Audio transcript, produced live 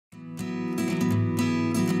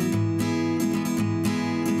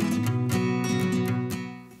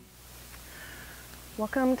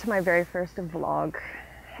Welcome to my very first vlog,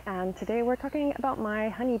 and today we're talking about my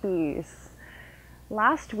honeybees.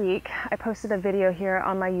 Last week I posted a video here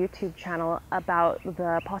on my YouTube channel about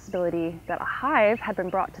the possibility that a hive had been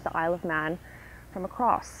brought to the Isle of Man from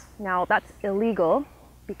across. Now that's illegal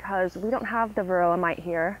because we don't have the Varroa Mite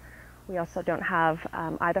here. We also don't have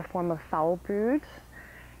either form of foul brood,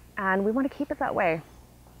 and we want to keep it that way.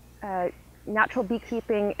 Natural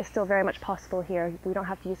beekeeping is still very much possible here. We don't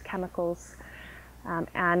have to use chemicals.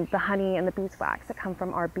 And the honey and the beeswax that come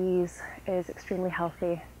from our bees is extremely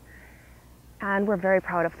healthy, and we're very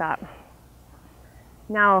proud of that.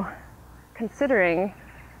 Now, considering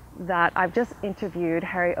that I've just interviewed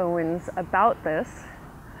Harry Owens about this,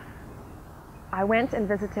 I went and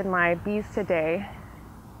visited my bees today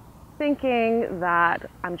thinking that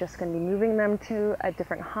I'm just going to be moving them to a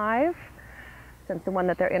different hive since the one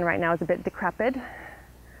that they're in right now is a bit decrepit.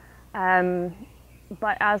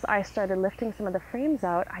 But as I started lifting some of the frames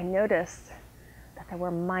out, I noticed that there were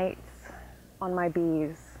mites on my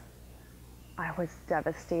bees. I was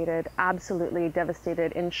devastated, absolutely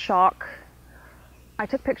devastated, in shock. I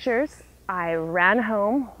took pictures, I ran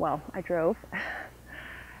home, well, I drove,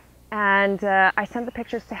 and I sent the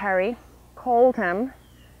pictures to Harry, called him.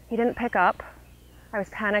 He didn't pick up. I was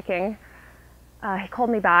panicking. He called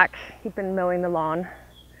me back. He'd been mowing the lawn,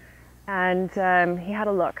 and he had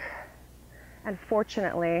a look. And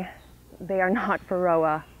fortunately, they are not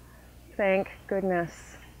Varroa. Thank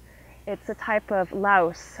goodness. It's a type of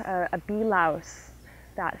louse, a bee louse,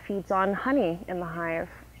 that feeds on honey in the hive.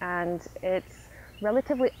 And it's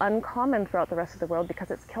relatively uncommon throughout the rest of the world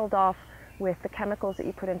because it's killed off with the chemicals that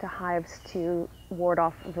you put into hives to ward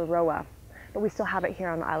off Varroa. But we still have it here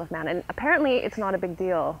on the Isle of Man. And apparently it's not a big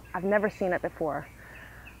deal. I've never seen it before.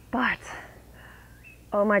 But,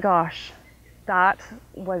 oh my gosh. That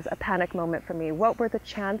was a panic moment for me. What were the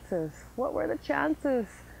chances? What were the chances?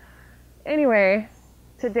 Anyway,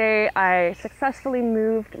 today I successfully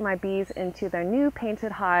moved my bees into their new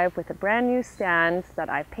painted hive with a brand new stand that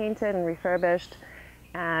I painted and refurbished,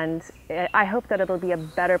 and I hope that it'll be a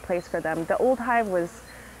better place for them. The old hive was,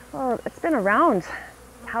 well, it's been around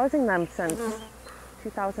housing them since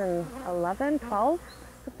 2011, 12,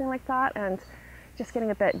 something like that, and just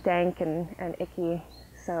getting a bit dank and icky.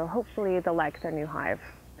 So hopefully they'll like their new hive.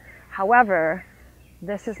 However,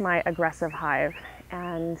 this is my aggressive hive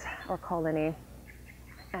or colony.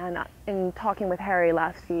 And in talking with Harry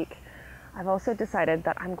last week, I've also decided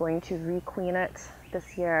that I'm going to requeen it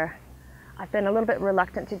this year. I've been a little bit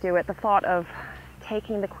reluctant to do it. The thought of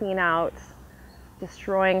taking the queen out,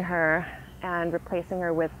 destroying her, and replacing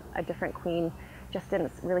her with a different queen just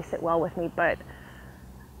didn't really sit well with me. But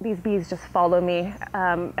these bees just follow me.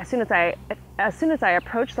 As soon as I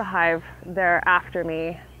approach the hive, they're after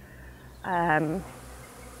me.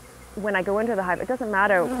 When I go into the hive, it doesn't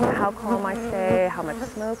matter how calm I stay, how much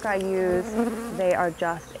smoke I use, they are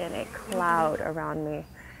just in a cloud around me.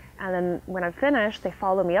 And then when I'm finished, they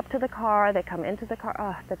follow me up to the car, they come into the car.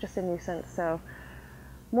 Oh, they're just a nuisance. So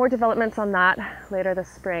more developments on that later this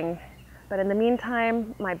spring. But in the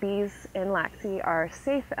meantime, my bees in Laxey are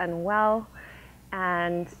safe and well,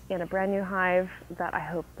 and in a brand new hive that I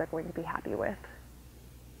hope they're going to be happy with.